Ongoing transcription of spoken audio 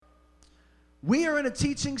We are in a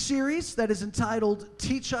teaching series that is entitled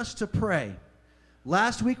Teach Us to Pray.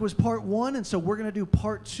 Last week was part 1, and so we're going to do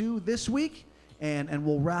part 2 this week, and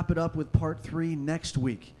we'll wrap it up with part 3 next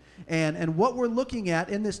week. And what we're looking at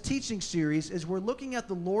in this teaching series is we're looking at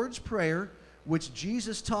the Lord's Prayer, which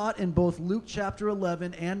Jesus taught in both Luke chapter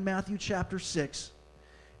 11 and Matthew chapter 6.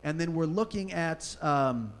 And then we're looking at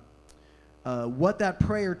what that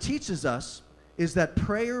prayer teaches us is that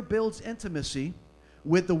prayer builds intimacy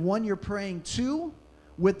with the one you're praying to,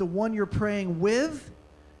 with the one you're praying with,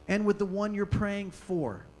 and with the one you're praying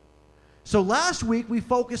for. So last week we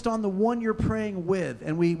focused on the one you're praying with,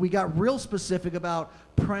 and we got real specific about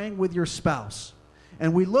praying with your spouse.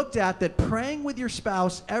 And we looked at that praying with your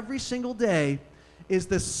spouse every single day is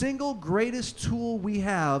the single greatest tool we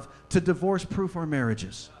have to divorce-proof our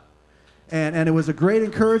marriages. And it was a great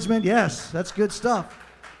encouragement. Yes, that's good stuff.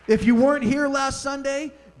 If you weren't here last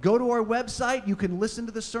Sunday, go to our website. You can listen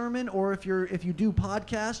to the sermon, or if you do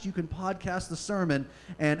podcast, you can podcast the sermon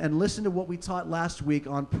and listen to what we taught last week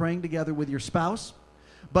on praying together with your spouse.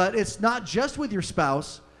 But it's not just with your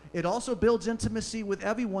spouse. It also builds intimacy with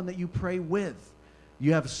everyone that you pray with.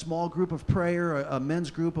 You have a small group of prayer, a men's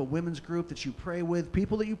group, a women's group that you pray with,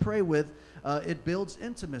 people that you pray with. It builds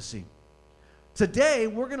intimacy. Today,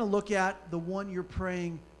 we're going to look at the one you're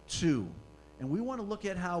praying to. And we want to look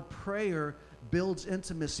at how prayer builds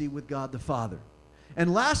intimacy with God the Father.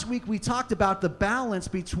 And last week we talked about the balance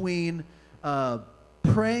between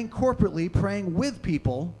praying corporately, praying with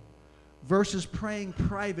people, versus praying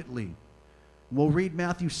privately. We'll read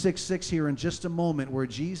Matthew 6:6 here in just a moment, where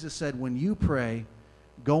Jesus said, when you pray,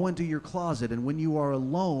 go into your closet, and when you are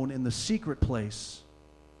alone in the secret place,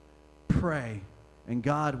 pray, and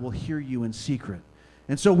God will hear you in secret.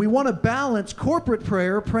 And so we want to balance corporate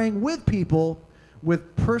prayer, praying with people,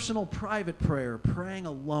 with personal private prayer, praying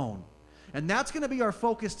alone. And that's going to be our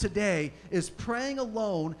focus today, is praying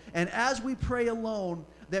alone. And as we pray alone,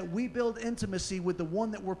 that we build intimacy with the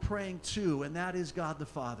one that we're praying to, and that is God the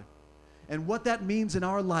Father. And what that means in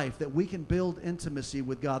our life, that we can build intimacy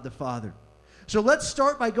with God the Father. So let's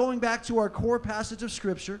start by going back to our core passage of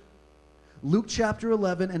Scripture, Luke chapter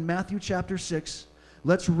 11 and Matthew chapter 6.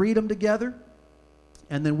 Let's read them together,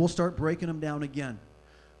 and then we'll start breaking them down again.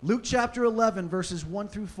 Luke chapter 11, verses 1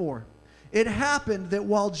 through 4. It happened that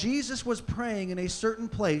while Jesus was praying in a certain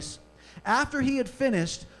place, after he had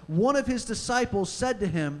finished, one of his disciples said to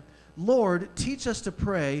him, Lord, teach us to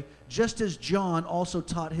pray, just as John also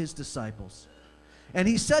taught his disciples. And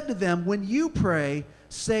he said to them, when you pray,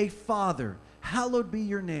 say, Father, hallowed be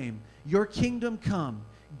your name, your kingdom come.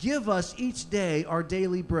 Give us each day our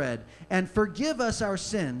daily bread, and forgive us our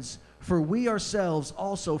sins, for we ourselves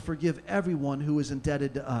also forgive everyone who is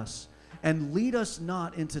indebted to us. And lead us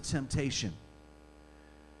not into temptation.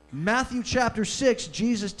 Matthew chapter 6,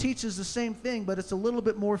 Jesus teaches the same thing, but it's a little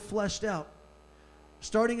bit more fleshed out.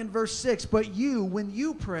 Starting in verse 6, but you, when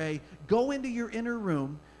you pray, go into your inner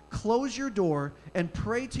room, close your door, and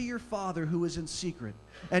pray to your Father who is in secret.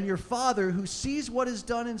 And your Father who sees what is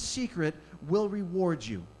done in secret will reward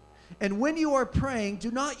you. And when you are praying, do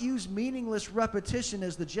not use meaningless repetition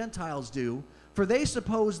as the Gentiles do, for they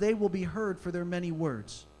suppose they will be heard for their many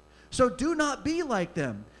words. So do not be like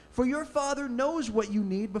them, for your Father knows what you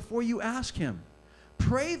need before you ask him.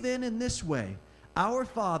 Pray then in this way, Our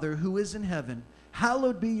Father who is in heaven,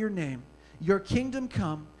 hallowed be your name. Your kingdom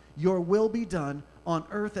come, your will be done on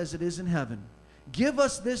earth as it is in heaven. Give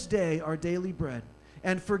us this day our daily bread,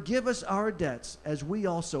 and forgive us our debts as we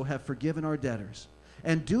also have forgiven our debtors.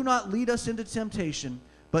 And do not lead us into temptation,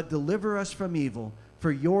 but deliver us from evil.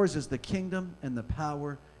 For yours is the kingdom and the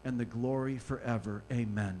power and the glory forever.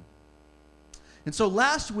 Amen. And so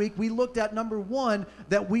last week we looked at number 1,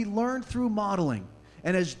 that we learned through modeling.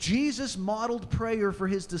 And as Jesus modeled prayer for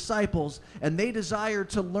his disciples, and they desired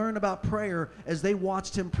to learn about prayer as they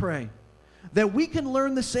watched him pray, that we can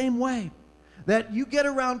learn the same way. That you get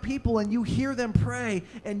around people and you hear them pray,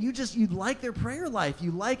 and you like their prayer life.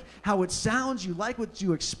 You like how it sounds. You like what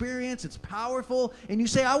you experience. It's powerful. And you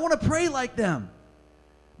say, I want to pray like them.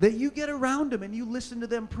 That you get around them and you listen to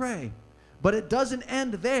them pray. But it doesn't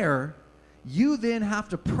end there. You then have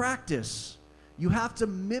to practice. You have to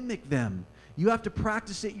mimic them. You have to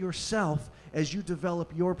practice it yourself as you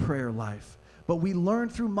develop your prayer life. But we learn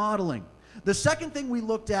through modeling. The second thing we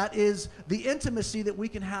looked at is the intimacy that we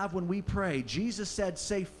can have when we pray. Jesus said,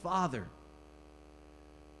 say, Father.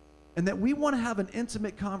 And that we want to have an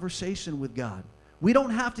intimate conversation with God. We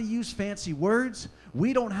don't have to use fancy words.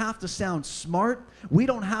 We don't have to sound smart. We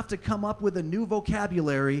don't have to come up with a new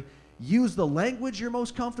vocabulary. Use the language you're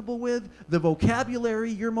most comfortable with, the vocabulary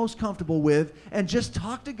you're most comfortable with, and just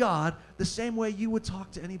talk to God the same way you would talk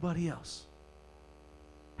to anybody else.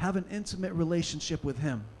 have an intimate relationship with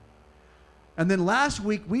him. And then last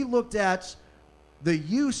week, we looked at the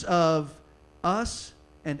use of us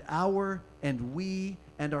and our and we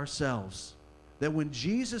and ourselves. That when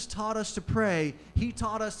Jesus taught us to pray, he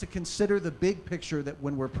taught us to consider the big picture that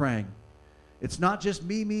when we're praying. It's not just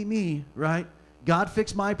me, right? God,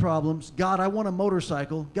 fix my problems. God, I want a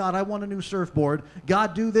motorcycle. God, I want a new surfboard.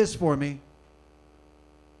 God, do this for me.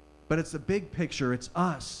 But it's the big picture. It's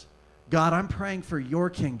us. God, I'm praying for your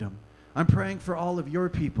kingdom. I'm praying for all of your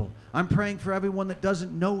people. I'm praying for everyone that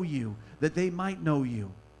doesn't know you, that they might know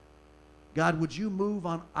you. God, would you move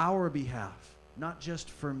on our behalf, not just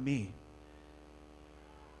for me?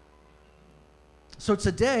 So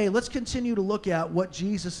today, let's continue to look at what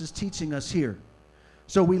Jesus is teaching us here.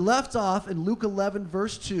 So we left off in Luke 11,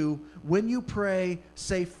 verse 2, when you pray,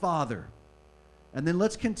 say, Father. And then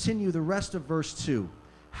let's continue the rest of verse 2.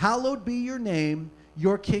 Hallowed be your name,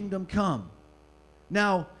 your kingdom come.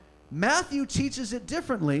 Now, Matthew teaches it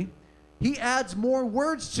differently. He adds more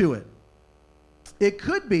words to it. It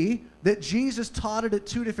could be that Jesus taught it at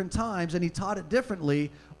two different times and he taught it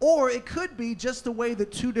differently, or it could be just the way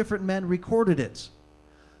that two different men recorded it.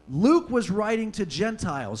 Luke was writing to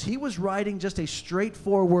Gentiles. He was writing just a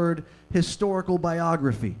straightforward historical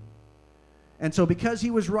biography. And so because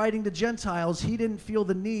he was writing to Gentiles, he didn't feel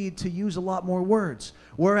the need to use a lot more words.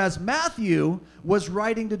 Whereas Matthew was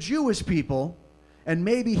writing to Jewish people, and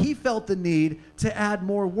maybe he felt the need to add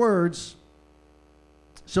more words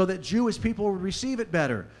so that Jewish people would receive it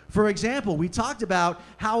better. For example, we talked about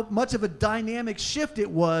how much of a dynamic shift it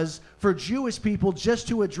was for Jewish people just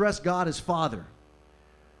to address God as Father.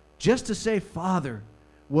 Just to say Father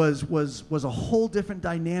was a whole different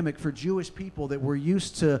dynamic for Jewish people that were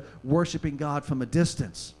used to worshiping God from a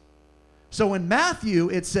distance. So in Matthew,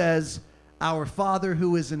 it says, Our Father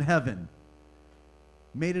who is in heaven.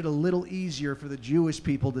 Made it a little easier for the Jewish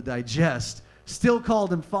people to digest. Still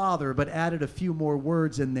called him Father, but added a few more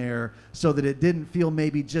words in there so that it didn't feel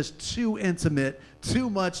maybe just too intimate, too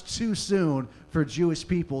much, too soon for Jewish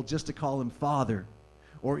people just to call him Father,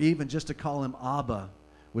 or even just to call him Abba,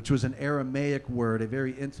 which was an Aramaic word, a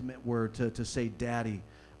very intimate word to say daddy.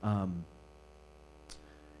 And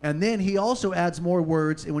then he also adds more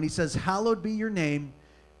words, and when he says, hallowed be your name,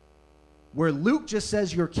 where Luke just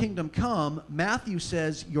says, your kingdom come, Matthew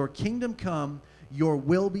says, your kingdom come, your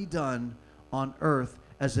will be done on earth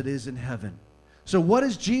as it is in heaven. So what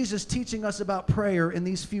is Jesus teaching us about prayer in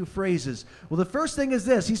these few phrases? Well, the first thing is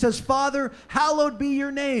this. He says, Father, hallowed be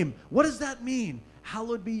your name. What does that mean?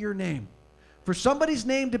 Hallowed be your name. For somebody's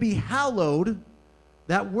name to be hallowed,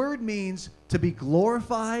 that word means to be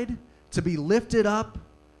glorified, to be lifted up,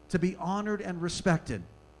 to be honored and respected.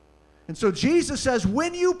 And so Jesus says,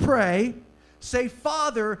 when you pray, say,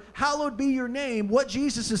 Father, hallowed be your name. What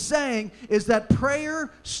Jesus is saying is that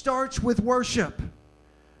prayer starts with worship.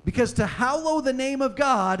 Because to hallow the name of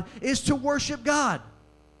God is to worship God.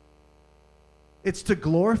 It's to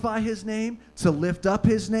glorify his name, to lift up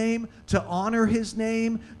his name, to honor his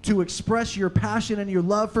name, to express your passion and your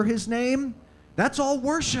love for his name. That's all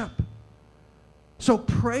worship. So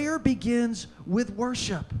prayer begins with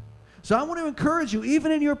worship. So I want to encourage you,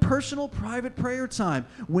 even in your personal private prayer time,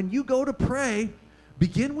 when you go to pray,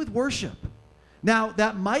 begin with worship. Now,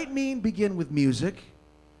 that might mean begin with music,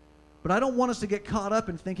 but I don't want us to get caught up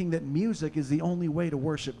in thinking that music is the only way to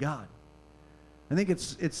worship God. I think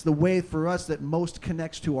it's the way for us that most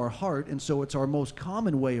connects to our heart, and so it's our most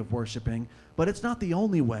common way of worshiping, but it's not the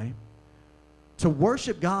only way. To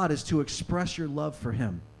worship God is to express your love for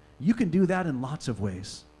him. You can do that in lots of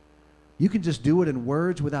ways. You can just do it in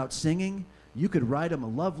words without singing. You could write him a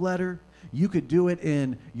love letter. You could do it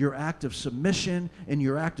in your act of submission, in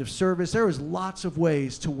your act of service. There is lots of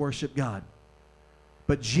ways to worship God.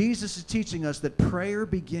 But Jesus is teaching us that prayer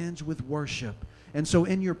begins with worship. And so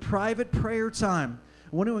in your private prayer time,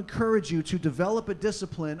 I want to encourage you to develop a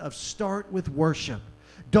discipline of start with worship.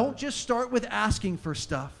 Don't just start with asking for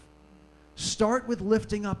stuff. Start with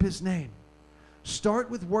lifting up his name. Start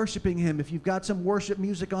with worshiping him. If you've got some worship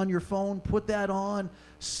music on your phone, put that on.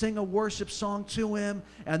 Sing a worship song to him.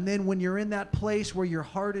 And then when you're in that place where your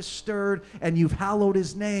heart is stirred and you've hallowed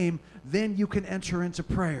his name, then you can enter into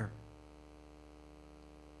prayer.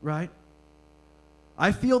 Right?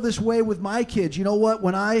 I feel this way with my kids. You know what?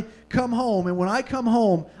 When I come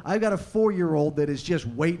home, I've got a 4-year-old that is just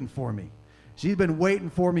waiting for me. She's been waiting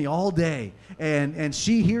for me all day, and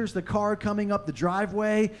she hears the car coming up the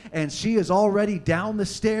driveway, and she is already down the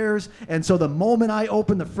stairs, and so the moment I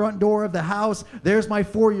open the front door of the house, there's my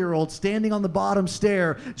 4-year-old standing on the bottom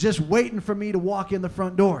stair, just waiting for me to walk in the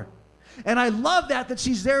front door. And I love that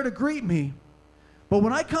she's there to greet me. But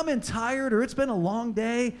when I come in tired or it's been a long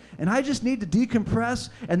day and I just need to decompress,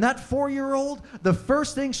 and that 4-year-old, the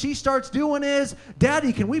first thing she starts doing is,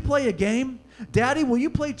 Daddy, can we play a game? Daddy, will you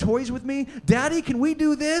play toys with me? Daddy, can we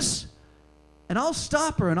do this? And I'll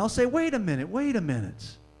stop her and I'll say, wait a minute.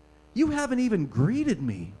 You haven't even greeted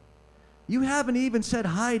me. You haven't even said,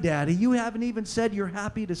 hi, Daddy. You haven't even said you're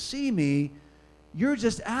happy to see me. You're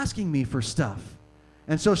just asking me for stuff.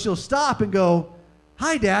 And so she'll stop and go,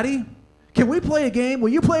 hi, Daddy. Can we play a game? Will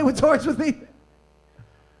you play with toys with me?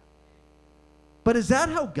 But is that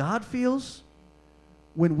how God feels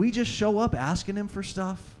when we just show up asking him for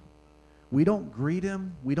stuff? We don't greet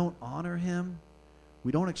him. We don't honor him.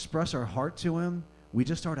 We don't express our heart to him. We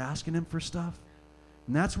just start asking him for stuff.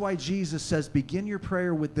 And that's why Jesus says, begin your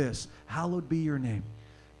prayer with this: hallowed be your name.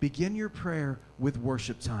 Begin your prayer with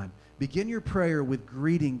worship time. Begin your prayer with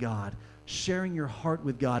greeting God, sharing your heart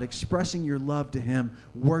with God, expressing your love to him,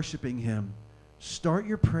 worshiping him. Start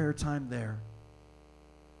your prayer time there.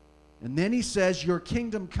 And then he says, your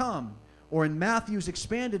kingdom come. Or in Matthew's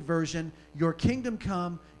expanded version, your kingdom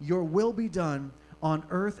come, your will be done on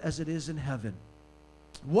earth as it is in heaven.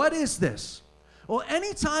 What is this? Well,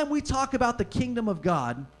 anytime we talk about the kingdom of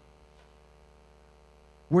God,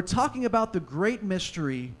 we're talking about the great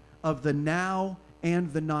mystery of the now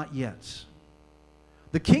and the not yet.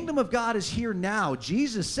 The kingdom of God is here now.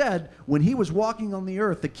 Jesus said when he was walking on the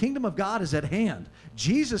earth, the kingdom of God is at hand.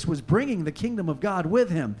 Jesus was bringing the kingdom of God with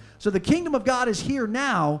him. So the kingdom of God is here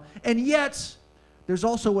now, and yet there's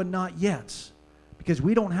also a not yet, because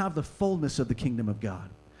we don't have the fullness of the kingdom of God.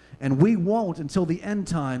 And we won't until the end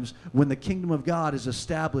times, when the kingdom of God is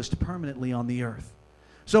established permanently on the earth.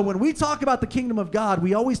 So when we talk about the kingdom of God,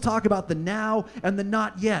 we always talk about the now and the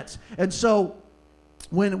not yet. And so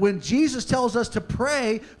when Jesus tells us to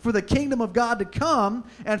pray for the kingdom of God to come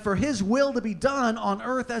and for his will to be done on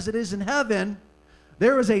earth as it is in heaven,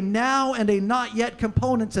 there is a now and a not yet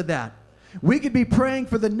component to that. We could be praying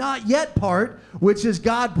for the not yet part, which is,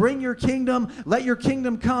 God, bring your kingdom, let your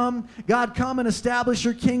kingdom come. God, come and establish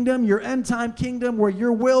your kingdom, your end time kingdom, where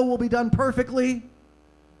your will be done perfectly.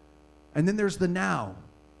 And then there's the now,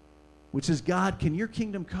 which is, God, can your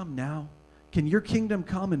kingdom come now? Can your kingdom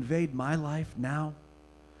come invade my life now?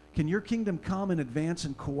 Can your kingdom come and advance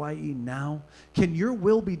in Kauai now? Can your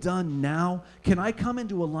will be done now? Can I come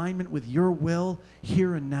into alignment with your will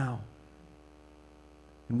here and now?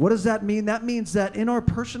 And what does that mean? That means that in our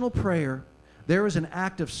personal prayer, there is an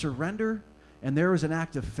act of surrender and there is an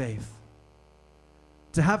act of faith.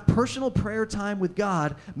 To have personal prayer time with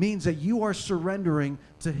God means that you are surrendering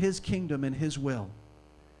to his kingdom and his will.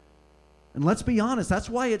 And let's be honest, that's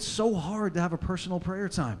why it's so hard to have a personal prayer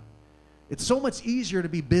time. It's so much easier to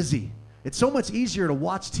be busy. It's so much easier to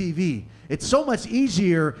watch TV. It's so much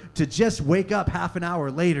easier to just wake up half an hour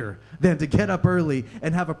later than to get up early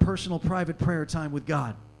and have a personal private prayer time with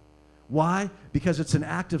God. Why? Because it's an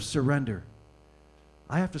act of surrender.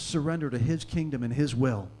 I have to surrender to his kingdom and his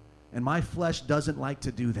will. And my flesh doesn't like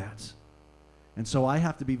to do that. And so I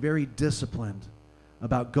have to be very disciplined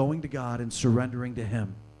about going to God and surrendering to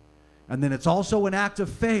him. And then it's also an act of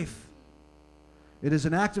faith. It is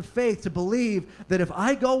an act of faith to believe that if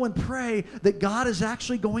I go and pray, that God is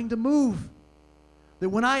actually going to move. That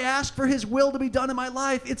when I ask for his will to be done in my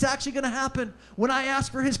life, it's actually going to happen. When I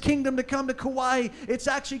ask for his kingdom to come to Kauai, it's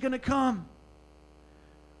actually going to come.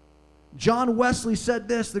 John Wesley said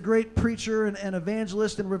this, the great preacher and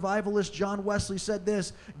evangelist and revivalist John Wesley said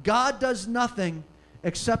this: God does nothing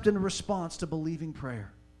except in response to believing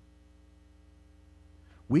prayer.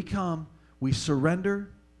 We come, we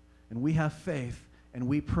surrender, and we have faith, and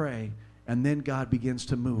we pray, and then God begins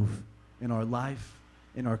to move in our life,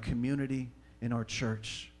 in our community, in our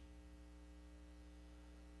church.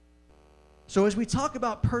 So as we talk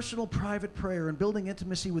about personal private prayer and building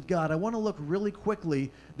intimacy with God, I want to look really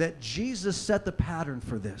quickly that Jesus set the pattern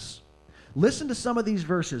for this. Listen to some of these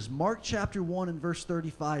verses. Mark chapter 1 and verse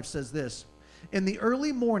 35 says this: In the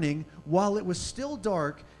early morning, while it was still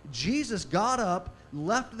dark, Jesus got up,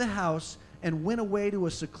 left the house, and went away to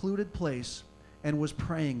a secluded place and was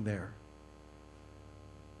praying there.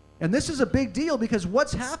 And this is a big deal, because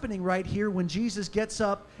what's happening right here when Jesus gets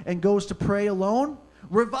up and goes to pray alone?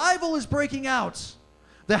 Revival is breaking out.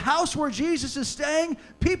 The house where Jesus is staying,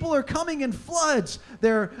 people are coming in floods.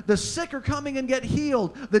 The sick are coming and get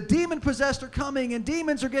healed. The demon-possessed are coming and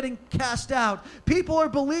demons are getting cast out. People are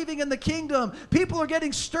believing in the kingdom. People are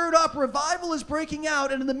getting stirred up. Revival is breaking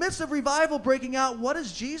out. And in the midst of revival breaking out, what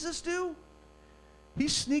does Jesus do? He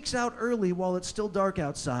sneaks out early while it's still dark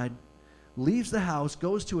outside, leaves the house,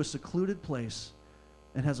 goes to a secluded place,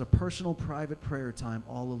 and has a personal private prayer time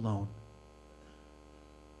all alone.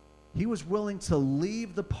 He was willing to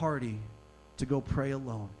leave the party to go pray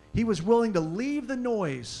alone. He was willing to leave the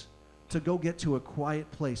noise to go get to a quiet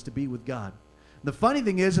place to be with God. The funny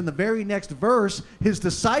thing is, in the very next verse, his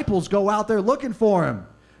disciples go out there looking for him.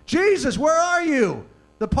 Jesus, where are you?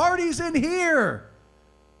 The party's in here.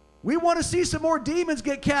 We want to see some more demons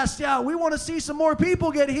get cast out. We want to see some more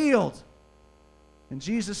people get healed. And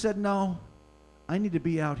Jesus said, no, I need to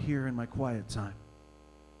be out here in my quiet time.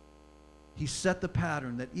 He set the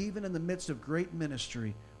pattern that even in the midst of great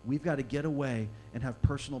ministry, we've got to get away and have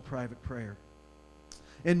personal private prayer.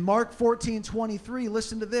 In Mark 14:23,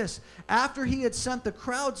 listen to this. After he had sent the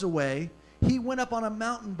crowds away, he went up on a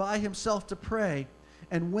mountain by himself to pray.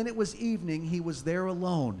 And when it was evening, he was there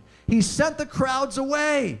alone. He sent the crowds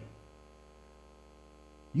away.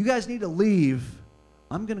 You guys need to leave.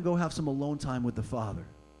 I'm going to go have some alone time with the Father.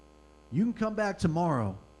 You can come back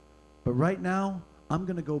tomorrow, but right now, I'm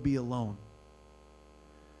going to go be alone.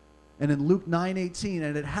 And in Luke 9:18,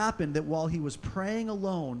 and it happened that while he was praying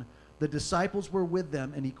alone, the disciples were with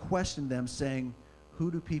them, and he questioned them, saying, who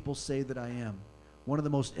do people say that I am? One of the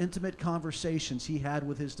most intimate conversations he had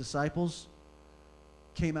with his disciples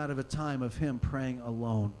came out of a time of him praying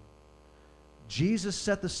alone. Jesus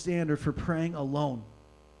set the standard for praying alone.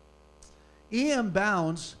 E.M.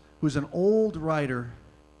 Bounds, who's an old writer,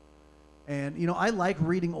 and, you know, I like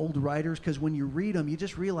reading old writers because when you read them, you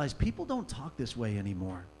just realize people don't talk this way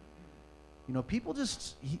anymore. You know, people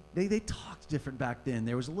just, they talked different back then.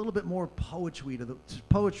 There was a little bit more poetry to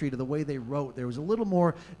the way they wrote. There was a little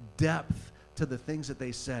more depth to the things that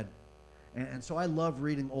they said. And so I love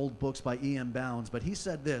reading old books by E.M. Bounds. But he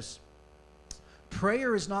said this,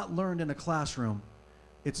 prayer is not learned in a classroom.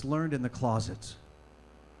 It's learned in the closet.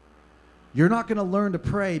 You're not going to learn to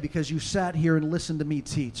pray because you sat here and listened to me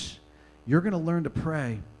teach. You're going to learn to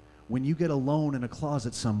pray when you get alone in a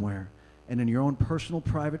closet somewhere. And in your own personal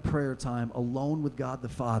private prayer time, alone with God the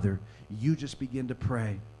Father, you just begin to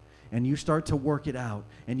pray. And you start to work it out.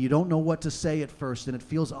 And you don't know what to say at first, and it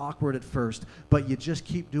feels awkward at first, but you just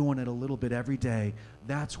keep doing it a little bit every day.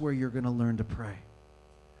 That's where you're going to learn to pray.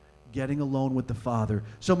 Getting alone with the Father.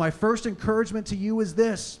 So my first encouragement to you is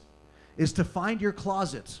this, is to find your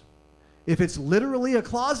closet. If it's literally a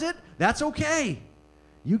closet, that's okay.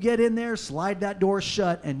 You get in there, slide that door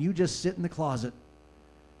shut, and you just sit in the closet.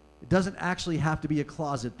 It doesn't actually have to be a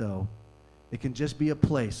closet, though. It can just be a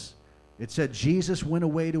place. It said Jesus went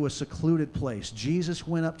away to a secluded place. Jesus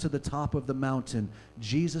went up to the top of the mountain.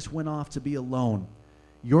 Jesus went off to be alone.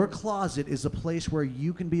 Your closet is a place where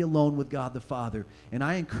you can be alone with God the Father. And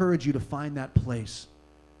I encourage you to find that place.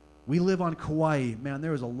 We live on Kauai. Man,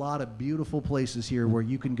 there is a lot of beautiful places here where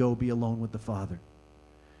you can go be alone with the Father.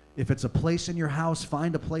 If it's a place in your house,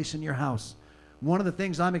 find a place in your house. One of the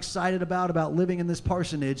things I'm excited about living in this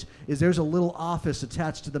parsonage is there's a little office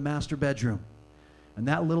attached to the master bedroom. And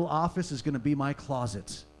that little office is going to be my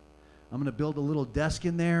closet. I'm going to build a little desk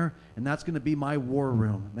in there, and that's going to be my war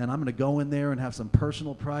room. And I'm going to go in there and have some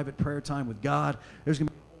personal, private prayer time with God. There's going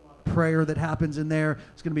to be a whole lot of prayer that happens in there.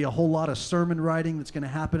 There's going to be a whole lot of sermon writing that's going to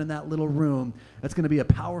happen in that little room. That's going to be a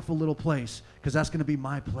powerful little place because that's going to be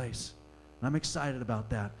my place. And I'm excited about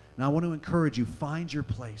that. And I want to encourage you, find your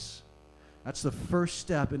place. That's the first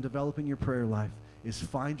step in developing your prayer life, is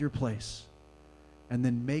find your place. And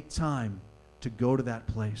then make time to go to that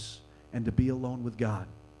place and to be alone with God.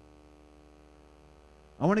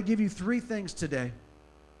 I want to give you 3 things today.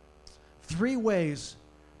 3 ways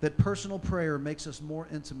that personal prayer makes us more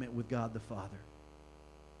intimate with God the Father.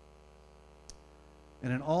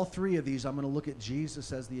 And in all 3 of these, I'm going to look at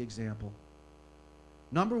Jesus as the example.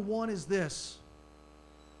 Number 1 is this.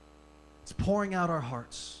 It's pouring out our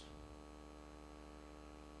hearts.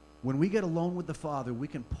 When we get alone with the Father, we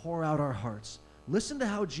can pour out our hearts. Listen to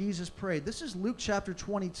how Jesus prayed. This is Luke chapter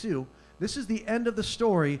 22. This is the end of the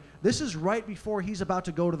story. This is right before he's about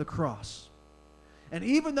to go to the cross. And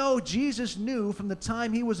even though Jesus knew from the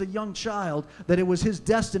time he was a young child that it was his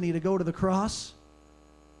destiny to go to the cross,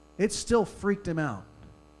 it still freaked him out.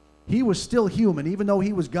 He was still human. Even though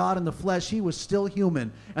he was God in the flesh, he was still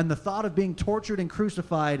human. And the thought of being tortured and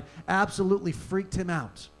crucified absolutely freaked him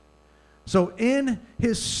out. So in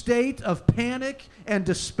his state of panic and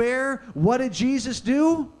despair, what did Jesus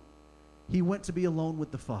do? He went to be alone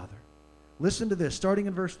with the Father. Listen to this, starting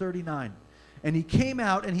in verse 39. And he came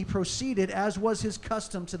out and he proceeded, as was his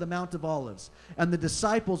custom, to the Mount of Olives. And the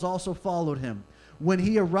disciples also followed him. When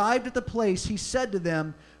he arrived at the place, he said to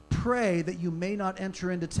them, "Pray that you may not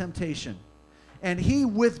enter into temptation." And he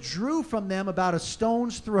withdrew from them about a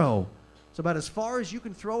stone's throw. So about as far as you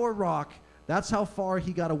can throw a rock, that's how far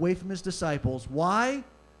he got away from his disciples. Why?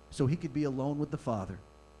 So he could be alone with the Father.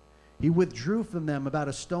 He withdrew from them about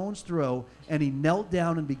a stone's throw, and he knelt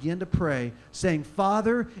down and began to pray, saying,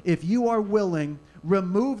 Father, if you are willing,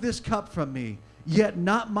 remove this cup from me. Yet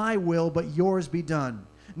not my will, but yours be done.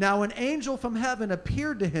 Now an angel from heaven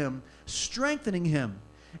appeared to him, strengthening him.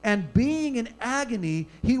 And being in agony,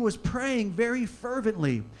 he was praying very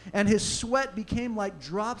fervently, and his sweat became like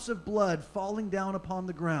drops of blood falling down upon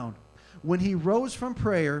the ground. When he rose from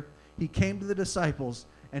prayer, he came to the disciples,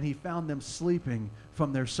 and he found them sleeping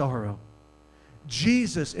from their sorrow.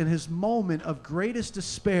 Jesus, in his moment of greatest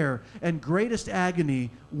despair and greatest agony,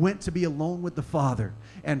 went to be alone with the Father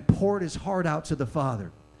and poured his heart out to the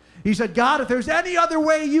Father. He said, God, if there's any other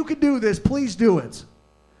way you could do this, please do it.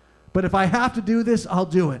 But if I have to do this, I'll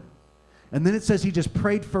do it. And then it says he just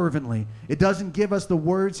prayed fervently. It doesn't give us the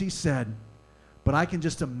words he said, but I can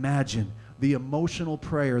just imagine the emotional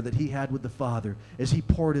prayer that he had with the Father as he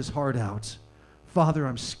poured his heart out. Father,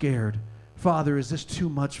 I'm scared. Father, is this too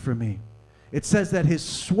much for me? It says that his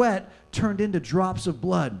sweat turned into drops of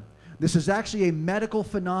blood. This is actually a medical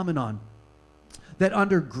phenomenon that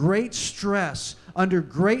under great stress, under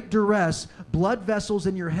great duress, blood vessels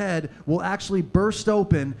in your head will actually burst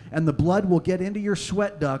open, and the blood will get into your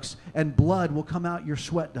sweat ducts, and blood will come out your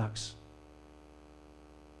sweat ducts.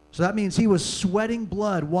 So that means he was sweating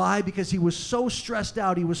blood. Why? Because he was so stressed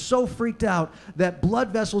out, he was so freaked out that blood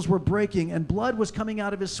vessels were breaking and blood was coming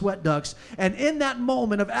out of his sweat ducts. And in that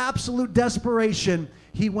moment of absolute desperation,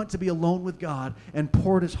 he went to be alone with God and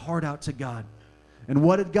poured his heart out to God. And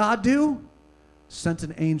what did God do? Sent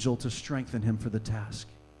an angel to strengthen him for the task.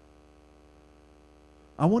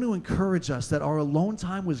 I want to encourage us that our alone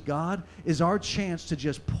time with God is our chance to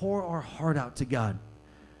just pour our heart out to God.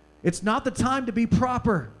 It's not the time to be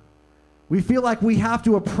proper. We feel like we have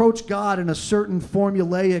to approach God in a certain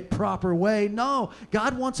formulaic, proper way. No,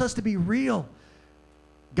 God wants us to be real.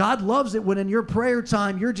 God loves it when in your prayer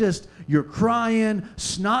time you're crying,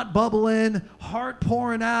 snot bubbling, heart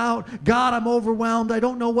pouring out. God, I'm overwhelmed. I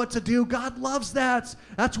don't know what to do. God loves that.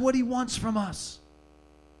 That's what he wants from us.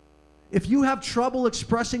 If you have trouble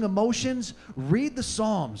expressing emotions, read the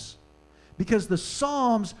Psalms, because the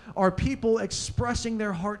Psalms are people expressing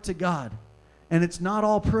their heart to God, and it's not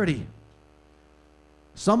all pretty.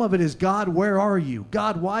 Some of it is, God, where are you?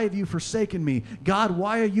 God, why have you forsaken me? God,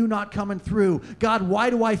 why are you not coming through? God, why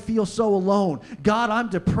do I feel so alone? God, I'm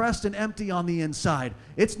depressed and empty on the inside.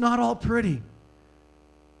 It's not all pretty.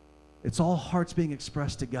 It's all hearts being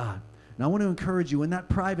expressed to God. And I want to encourage you, in that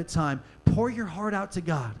private time, pour your heart out to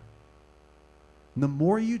God. And the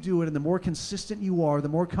more you do it and the more consistent you are, the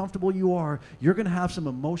more comfortable you are, you're going to have some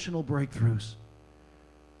emotional breakthroughs.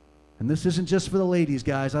 And this isn't just for the ladies,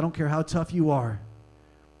 guys. I don't care how tough you are.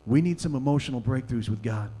 We need some emotional breakthroughs with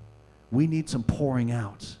God. We need some pouring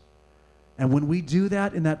out. And when we do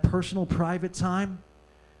that in that personal, private time,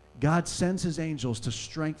 God sends his angels to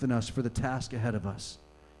strengthen us for the task ahead of us.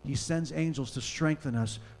 He sends angels to strengthen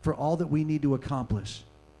us for all that we need to accomplish.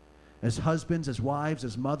 As husbands, as wives,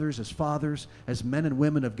 as mothers, as fathers, as men and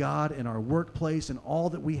women of God in our workplace and all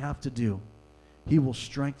that we have to do, he will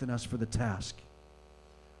strengthen us for the task.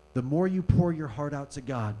 The more you pour your heart out to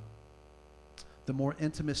God, the more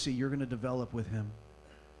intimacy you're going to develop with him.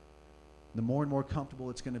 The more and more comfortable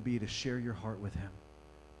it's going to be to share your heart with him.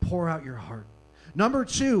 Pour out your heart. Number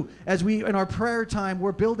two, as we, in our prayer time,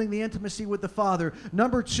 we're building the intimacy with the Father.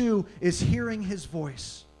 Number two is hearing his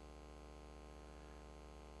voice.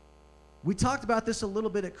 We talked about this a little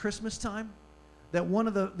bit at Christmas time, that one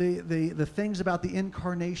of the things about the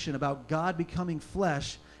incarnation, about God becoming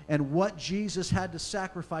flesh, and what Jesus had to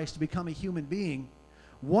sacrifice to become a human being,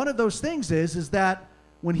 one of those things is that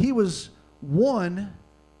when he was one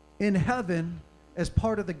in heaven as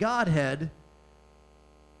part of the Godhead,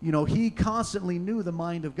 he constantly knew the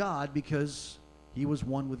mind of God because he was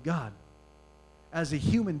one with God. As a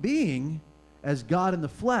human being, as God in the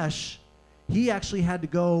flesh, he actually had to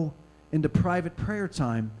go into private prayer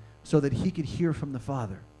time so that he could hear from the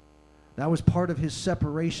Father. That was part of his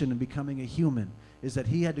separation and becoming a human, is that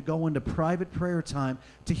he had to go into private prayer time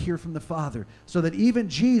to hear from the Father. So that even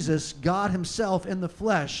Jesus, God himself in the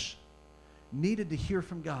flesh, needed to hear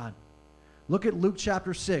from God. Look at Luke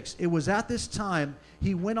chapter 6. It was at this time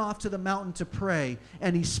he went off to the mountain to pray,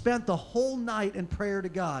 and he spent the whole night in prayer to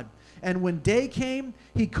God. And when day came,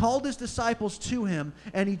 he called his disciples to him,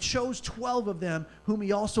 and he chose 12 of them, whom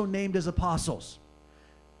he also named as apostles.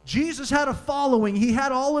 Jesus had a following. He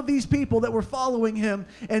had all of these people that were following him,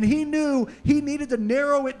 and he knew he needed to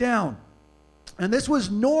narrow it down. And this was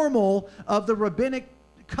normal of the rabbinic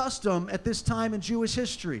custom at this time in Jewish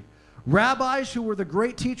history. Rabbis, who were the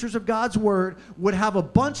great teachers of God's word, would have a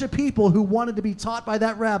bunch of people who wanted to be taught by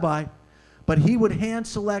that rabbi, but he would hand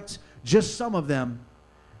select just some of them.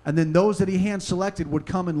 And then those that he hand-selected would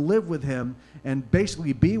come and live with him and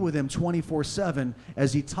basically be with him 24/7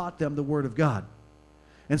 as he taught them the Word of God.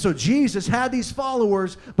 And so Jesus had these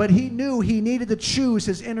followers, but he knew he needed to choose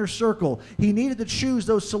his inner circle. He needed to choose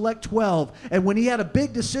those select 12. And when he had a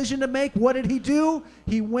big decision to make, what did he do?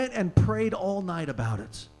 He went and prayed all night about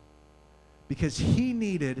it. Because he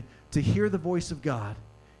needed to hear the voice of God.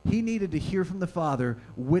 He needed to hear from the Father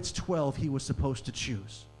which 12 he was supposed to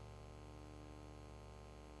choose.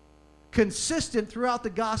 Consistent throughout the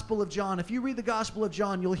Gospel of John. If you read the Gospel of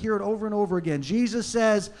John, you'll hear it over and over again. Jesus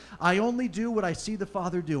says, I only do what I see the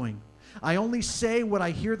Father doing. I only say what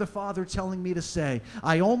I hear the Father telling me to say.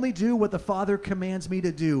 I only do what the Father commands me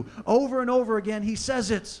to do. Over and over again, he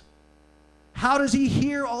says it. How does he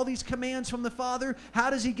hear all these commands from the Father? How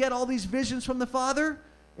does he get all these visions from the Father?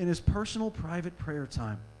 In his personal, private prayer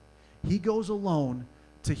time. He goes alone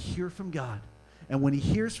to hear from God. And when he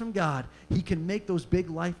hears from God, he can make those big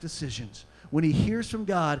life decisions. When he hears from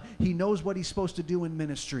God, he knows what he's supposed to do in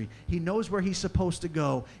ministry. He knows where he's supposed to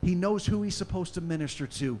go. He knows who he's supposed to minister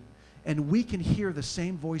to. And we can hear the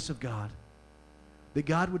same voice of God. That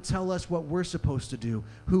God would tell us what we're supposed to do,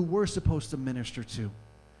 who we're supposed to minister to,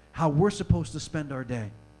 how we're supposed to spend our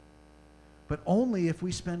day. But only if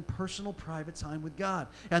we spend personal, private time with God.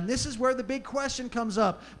 And this is where the big question comes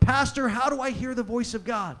up. Pastor, how do I hear the voice of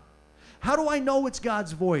God? How do I know it's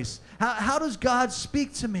God's voice? How does God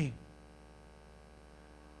speak to me?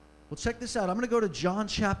 Well, check this out. I'm going to go to John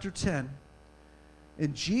chapter 10.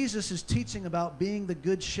 And Jesus is teaching about being the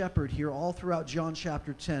good shepherd here all throughout John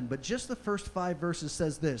chapter 10. But just the first 5 verses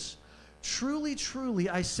says this. Truly, truly,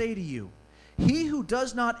 I say to you, he who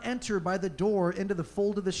does not enter by the door into the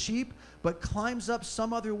fold of the sheep, but climbs up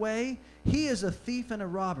some other way, he is a thief and a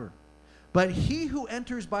robber. But he who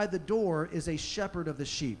enters by the door is a shepherd of the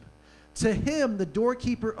sheep. To him the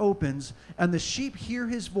doorkeeper opens, and the sheep hear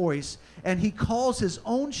his voice, and he calls his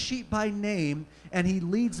own sheep by name, and he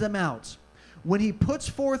leads them out. When he puts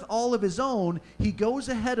forth all of his own, he goes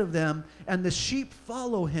ahead of them, and the sheep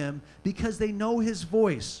follow him because they know his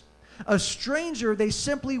voice. A stranger they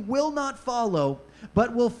simply will not follow,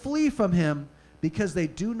 but will flee from him because they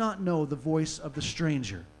do not know the voice of the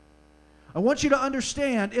stranger. I want you to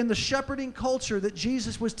understand in the shepherding culture that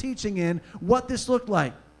Jesus was teaching in what this looked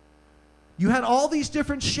like. You had all these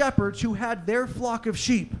different shepherds who had their flock of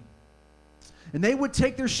sheep. And they would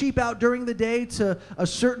take their sheep out during the day to a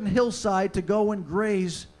certain hillside to go and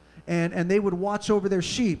graze, and they would watch over their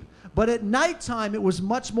sheep. But at nighttime, it was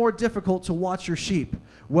much more difficult to watch your sheep.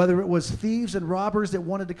 Whether it was thieves and robbers that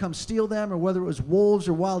wanted to come steal them, or whether it was wolves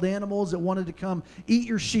or wild animals that wanted to come eat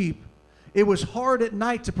your sheep, it was hard at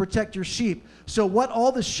night to protect your sheep. So what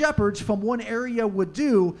all the shepherds from one area would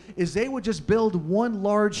do is they would just build one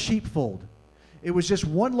large sheepfold. It was just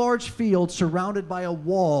one large field surrounded by a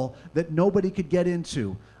wall that nobody could get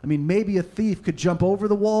into. I mean, maybe a thief could jump over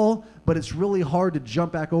the wall, but it's really hard to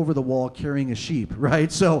jump back over the wall carrying a sheep,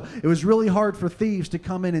 right? So it was really hard for thieves to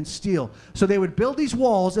come in and steal. So they would build these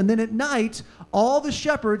walls, and then at night, all the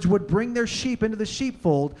shepherds would bring their sheep into the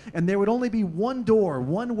sheepfold, and there would only be one door,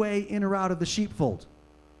 one way in or out of the sheepfold.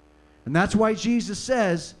 And that's why Jesus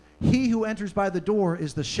says, he who enters by the door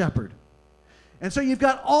is the shepherd. And so you've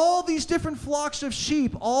got all these different flocks of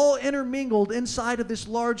sheep all intermingled inside of this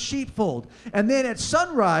large sheepfold. And then at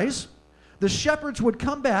sunrise, the shepherds would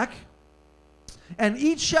come back, and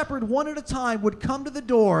each shepherd one at a time would come to the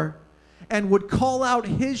door and would call out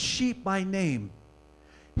his sheep by name.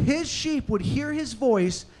 His sheep would hear his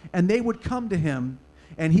voice, and they would come to him,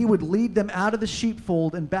 and he would lead them out of the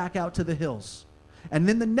sheepfold and back out to the hills. And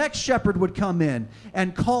then the next shepherd would come in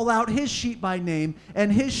and call out his sheep by name,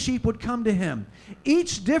 and his sheep would come to him.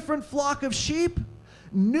 Each different flock of sheep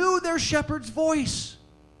knew their shepherd's voice.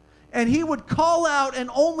 And he would call out, and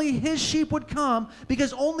only his sheep would come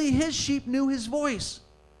because only his sheep knew his voice.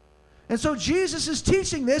 And so Jesus is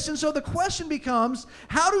teaching this, and so the question becomes,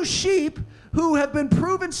 how do sheep who have been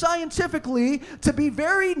proven scientifically to be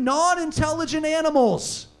very non-intelligent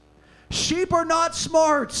animals? Sheep are not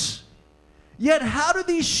smart. Yet how do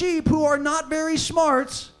these sheep who are not very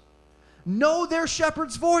smart know their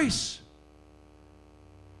shepherd's voice?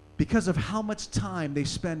 Because of how much time they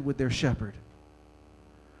spend with their shepherd.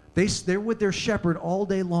 They're with their shepherd all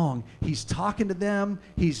day long. He's talking to them.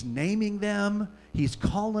 He's naming them. He's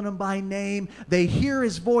calling them by name. They hear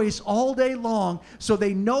his voice all day long, so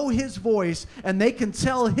they know his voice, and they can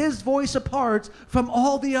tell his voice apart from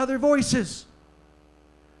all the other voices.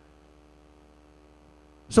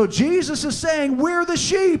 So Jesus is saying, we're the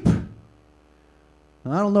sheep.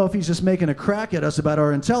 I don't know if he's just making a crack at us about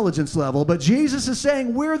our intelligence level, but Jesus is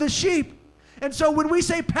saying, we're the sheep. And so when we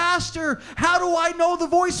say, Pastor, how do I know the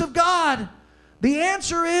voice of God? The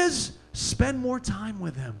answer is spend more time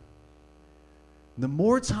with Him. The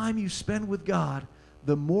more time you spend with God,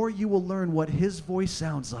 the more you will learn what His voice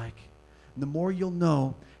sounds like. And the more you'll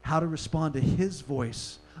know how to respond to His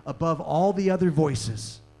voice above all the other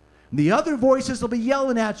voices. And the other voices will be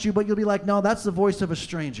yelling at you, but you'll be like, no, that's the voice of a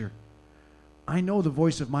stranger. I know the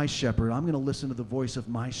voice of my shepherd. I'm going to listen to the voice of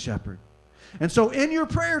my shepherd. And so in your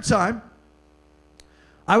prayer time,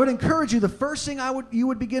 I would encourage you, the first thing you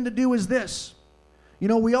would begin to do is this. You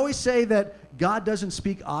know, we always say that God doesn't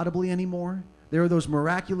speak audibly anymore. There are those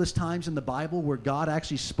miraculous times in the Bible where God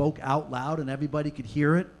actually spoke out loud and everybody could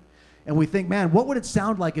hear it. And we think, man, what would it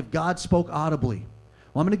sound like if God spoke audibly?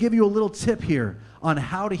 Well, I'm going to give you a little tip here on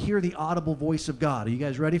how to hear the audible voice of God. Are you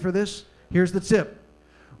guys ready for this? Here's the tip.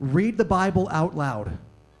 Read the Bible out loud.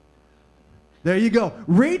 There you go.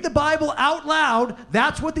 Read the Bible out loud.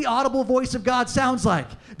 That's what the audible voice of God sounds like.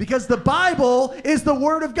 Because the Bible is the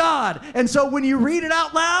Word of God. And so when you read it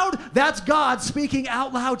out loud, that's God speaking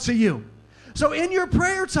out loud to you. So in your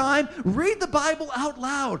prayer time, read the Bible out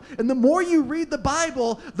loud. And the more you read the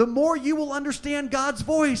Bible, the more you will understand God's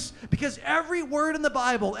voice. Because every word in the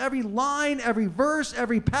Bible, every line, every verse,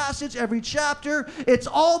 every passage, every chapter, it's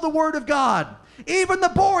all the Word of God. Even the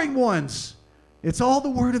boring ones, it's all the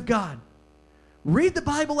Word of God. Read the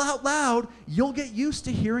Bible out loud, you'll get used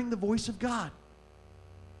to hearing the voice of God.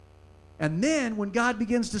 And then when God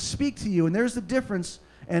begins to speak to you, and there's the difference,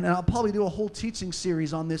 and I'll probably do a whole teaching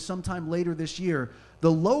series on this sometime later this year.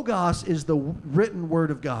 The Logos is the written Word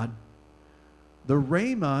of God. The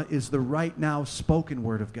Rhema is the right now spoken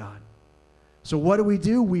Word of God. So what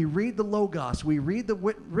do? We read the Logos. We read the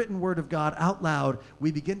written Word of God out loud.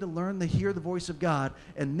 We begin to learn to hear the voice of God.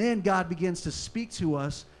 And then God begins to speak to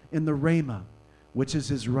us in the Rhema, which is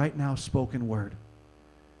His right now spoken Word.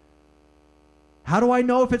 How do I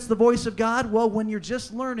know if it's the voice of God? Well, when you're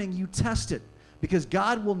just learning, you test it. Because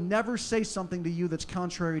God will never say something to you that's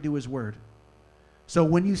contrary to His Word. So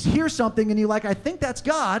when you hear something and you're like, I think that's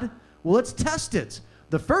God, well, let's test it.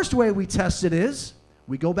 The first way we test it is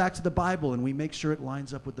we go back to the Bible and we make sure it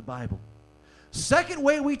lines up with the Bible. Second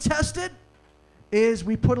way we test it is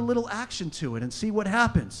we put a little action to it and see what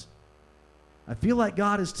happens. I feel like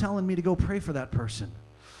God is telling me to go pray for that person.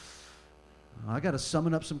 I got to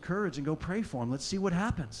summon up some courage and go pray for him. Let's see what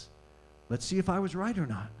happens. Let's see if I was right or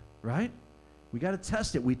not, right? We got to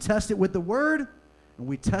test it. We test it with the Word, and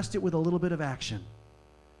we test it with a little bit of action.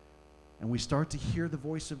 And we start to hear the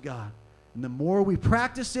voice of God. And the more we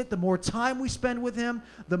practice it, the more time we spend with Him,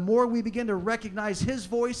 the more we begin to recognize His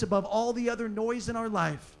voice above all the other noise in our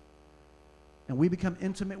life. And we become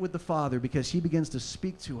intimate with the Father because He begins to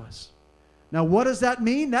speak to us. Now, what does that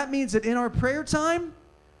mean? That means that in our prayer time,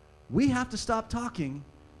 we have to stop talking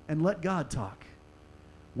and let God talk.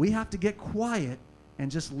 We have to get quiet and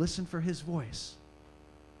just listen for His voice.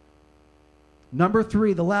 Number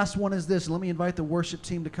 3, the last one is this. Let me invite the worship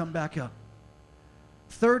team to come back up.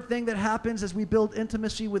 Third thing that happens as we build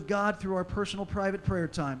intimacy with God through our personal private prayer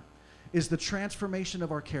time is the transformation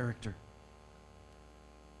of our character.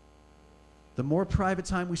 The more private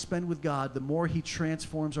time we spend with God, the more He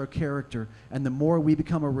transforms our character, and the more we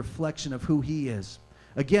become a reflection of who He is.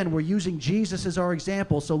 Again, we're using Jesus as our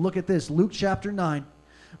example, so look at this. Luke chapter 9,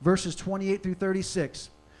 verses 28 through 36.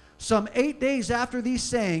 Some 8 days after these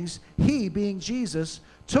sayings, He, being Jesus,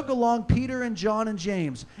 took along Peter and John and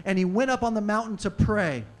James, and He went up on the mountain to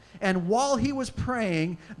pray. And while He was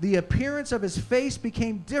praying, the appearance of His face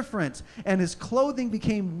became different, and His clothing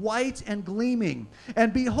became white and gleaming.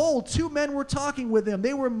 And behold, 2 men were talking with Him.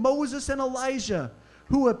 They were Moses and Elijah,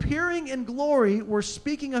 who appearing in glory were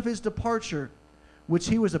speaking of His departure, which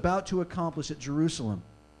He was about to accomplish at Jerusalem.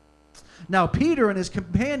 Now Peter and his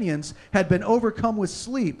companions had been overcome with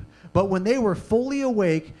sleep, but when they were fully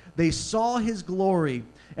awake, they saw His glory,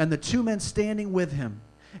 and the 2 men standing with Him.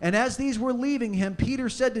 And as these were leaving Him, Peter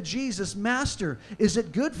said to Jesus, Master, is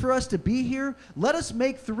it good for us to be here? Let us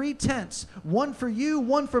make 3 tents, one for you,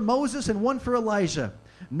 one for Moses, and one for Elijah,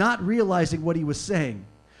 not realizing what He was saying.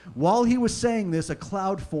 While He was saying this, a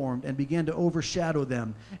cloud formed and began to overshadow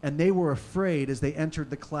them, and they were afraid as they entered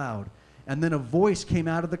the cloud. And then a voice came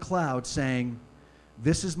out of the cloud saying,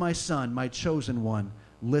 This is my Son, my chosen one.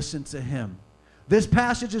 Listen to Him. This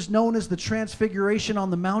passage is known as the Transfiguration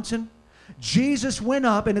on the mountain. Jesus went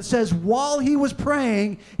up, and it says while He was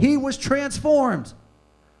praying, He was transformed.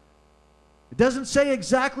 It doesn't say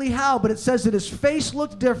exactly how, but it says that His face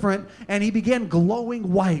looked different, and He began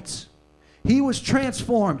glowing white. He was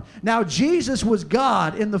transformed. Now, Jesus was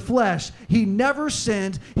God in the flesh. He never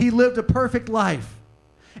sinned. He lived a perfect life.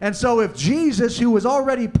 And so if Jesus, who was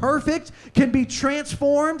already perfect, can be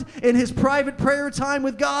transformed in his private prayer time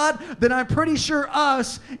with God, then I'm pretty sure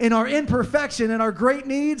us, in our imperfection and our great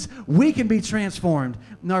needs, we can be transformed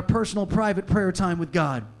in our personal private prayer time with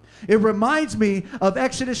God. It reminds me of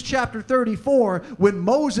Exodus chapter 34 when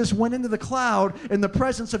Moses went into the cloud in the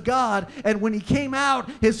presence of God, and when he came out,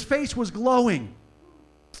 his face was glowing.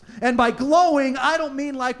 And by glowing, I don't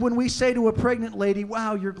mean like when we say to a pregnant lady,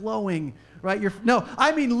 wow, you're glowing, right? No,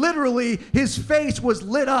 I mean literally his face was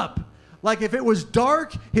lit up. Like if it was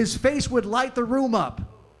dark, his face would light the room up.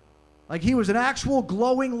 Like he was an actual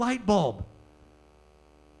glowing light bulb.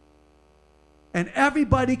 And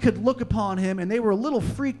everybody could look upon him, and they were a little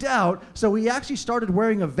freaked out, so he actually started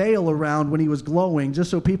wearing a veil around when he was glowing, just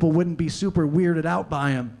so people wouldn't be super weirded out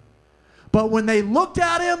by him. But when they looked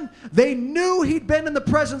at him, they knew he'd been in the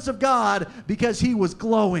presence of God because he was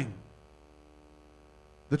glowing.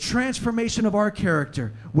 The transformation of our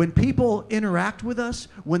character. When people interact with us,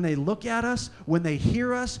 when they look at us, when they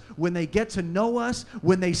hear us, when they get to know us,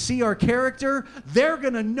 when they see our character, they're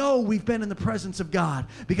going to know we've been in the presence of God.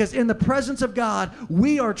 Because in the presence of God,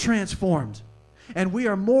 we are transformed. And we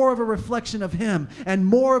are more of a reflection of him and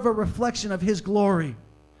more of a reflection of his glory.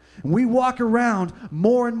 And we walk around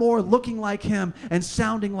more and more looking like him and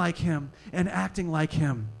sounding like him and acting like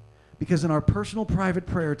him. Because in our personal private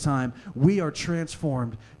prayer time, we are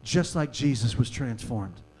transformed just like Jesus was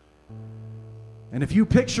transformed. And if you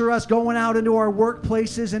picture us going out into our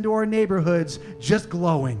workplaces, into our neighborhoods, just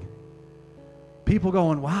glowing. People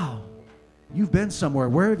going, wow, you've been somewhere.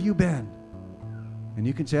 Where have you been? And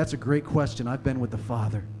you can say, that's a great question. I've been with the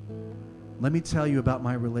Father. Let me tell you about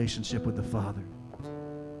my relationship with the Father.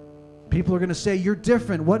 People are going to say, you're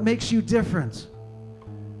different. What makes you different?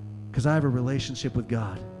 Because I have a relationship with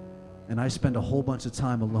God. And I spend a whole bunch of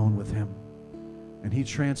time alone with him. And he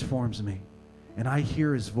transforms me. And I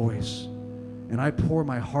hear his voice. And I pour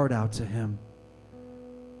my heart out to him.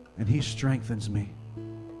 And he strengthens me.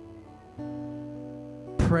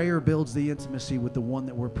 Prayer builds the intimacy with the one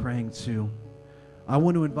that we're praying to. I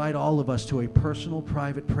want to invite all of us to a personal,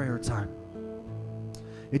 private prayer time.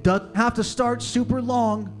 It doesn't have to start super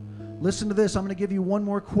long. Listen to this. I'm going to give you one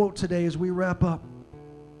more quote today as we wrap up.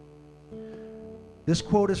 This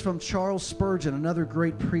quote is from Charles Spurgeon, another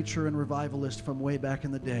great preacher and revivalist from way back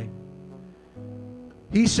in the day.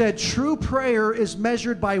 He said, true prayer is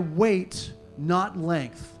measured by weight, not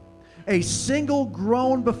length. A single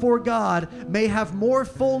groan before God may have more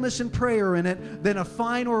fullness and prayer in it than a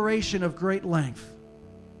fine oration of great length.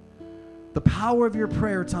 The power of your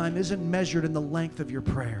prayer time isn't measured in the length of your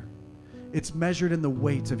prayer. It's measured in the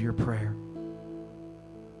weight of your prayer.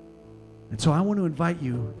 And so I want to invite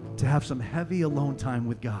you to have some heavy alone time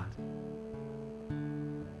with God.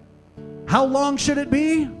 How long should it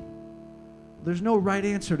be? There's no right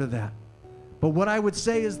answer to that. But what I would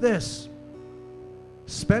say is this.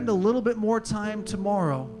 Spend a little bit more time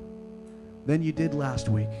tomorrow than you did last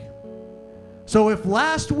week. So if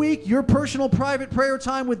last week your personal private prayer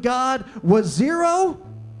time with God was 0,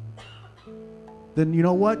 then you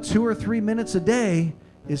know what? 2 or 3 minutes a day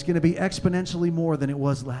is going to be exponentially more than it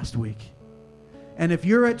was last week. And if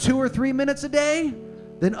you're at 2 or 3 minutes a day,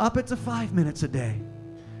 then up it to 5 minutes a day.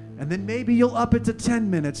 And then maybe you'll up it to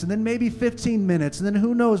 10 minutes, and then maybe 15 minutes, and then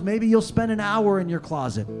who knows, maybe you'll spend an hour in your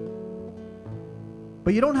closet.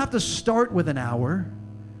 But you don't have to start with an hour.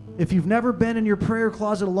 If you've never been in your prayer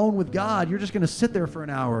closet alone with God, you're just going to sit there for an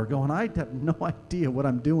hour going, I have no idea what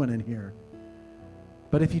I'm doing in here.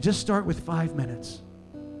 But if you just start with 5 minutes,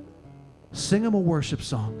 sing him a worship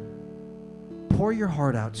song, pour your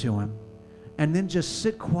heart out to him, and then just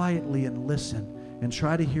sit quietly and listen and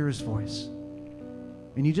try to hear his voice.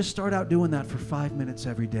 And you just start out doing that for 5 minutes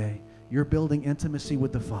every day. You're building intimacy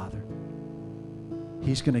with the Father.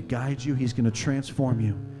 He's going to guide you. He's going to transform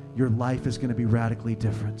you. Your life is going to be radically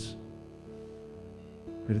different.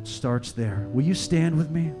 But it starts there. Will you stand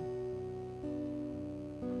with me?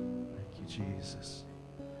 Thank you, Jesus.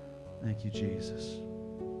 Thank you, Jesus.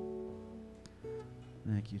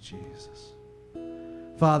 Thank you, Jesus.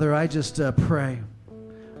 Father, I just pray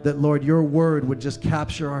that, Lord, your word would just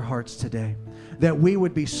capture our hearts today. That we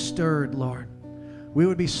would be stirred, Lord. We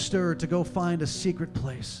would be stirred to go find a secret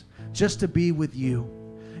place just to be with you.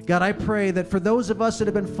 God, I pray that for those of us that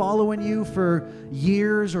have been following you for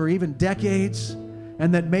years or even decades,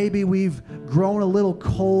 and that maybe we've grown a little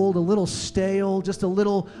cold, a little stale, just a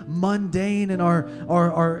little mundane in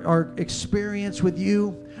our experience with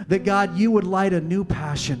you, that God, you would light a new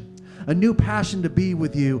passion. a new passion to be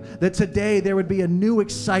with you, that today there would be a new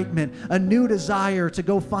excitement, a new desire to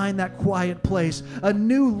go find that quiet place, a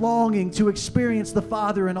new longing to experience the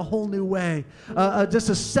Father in a whole new way, just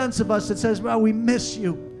a sense of us that says, well, we miss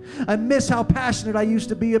you. I miss how passionate I used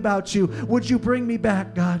to be about you. Would you bring me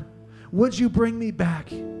back, God? Would you bring me back?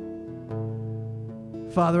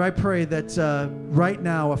 Father, I pray that right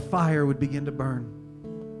now a fire would begin to burn.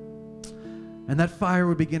 And that fire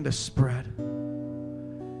would begin to spread.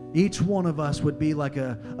 Each one of us would be like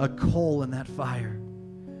a coal in that fire.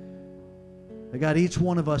 God, each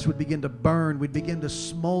one of us would begin to burn. We'd begin to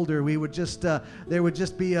smolder. We would just, there would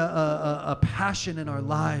just be a passion in our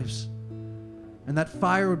lives. And that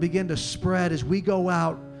fire would begin to spread as we go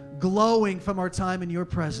out glowing from our time in your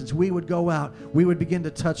presence. We would go out. We would begin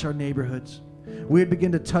to touch our neighborhoods. We would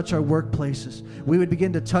begin to touch our workplaces. We would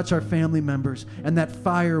begin to touch our family members. And that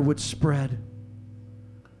fire would spread.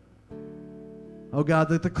 Oh God,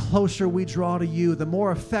 that the closer we draw to you, the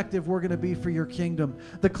more effective we're going to be for your kingdom.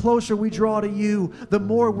 The closer we draw to you, the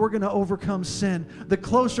more we're going to overcome sin. The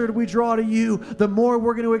closer we draw to you, the more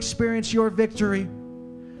we're going to experience your victory.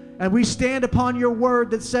 And we stand upon your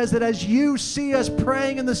word that says that as you see us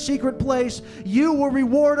praying in the secret place, you will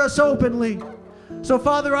reward us openly. So,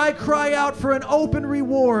 Father, I cry out for an open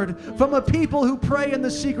reward from a people who pray in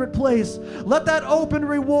the secret place. Let that open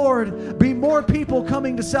reward be more people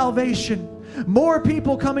coming to salvation. More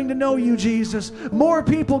people coming to know you, Jesus. More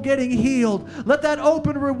people getting healed. Let that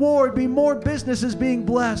open reward be more businesses being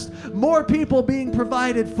blessed. More people being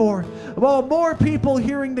provided for. Well, more people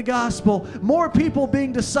hearing the gospel. More people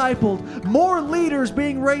being discipled. More leaders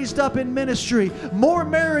being raised up in ministry. More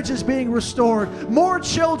marriages being restored. More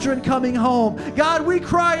children coming home. God, we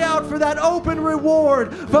cry out for that open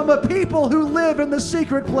reward from a people who live in the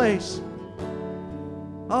secret place.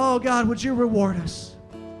 Oh, God, would you reward us?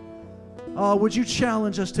 Oh, would you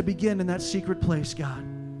challenge us to begin in that secret place, God?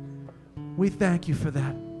 We thank you for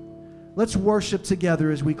that. Let's worship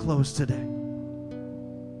together as we close today.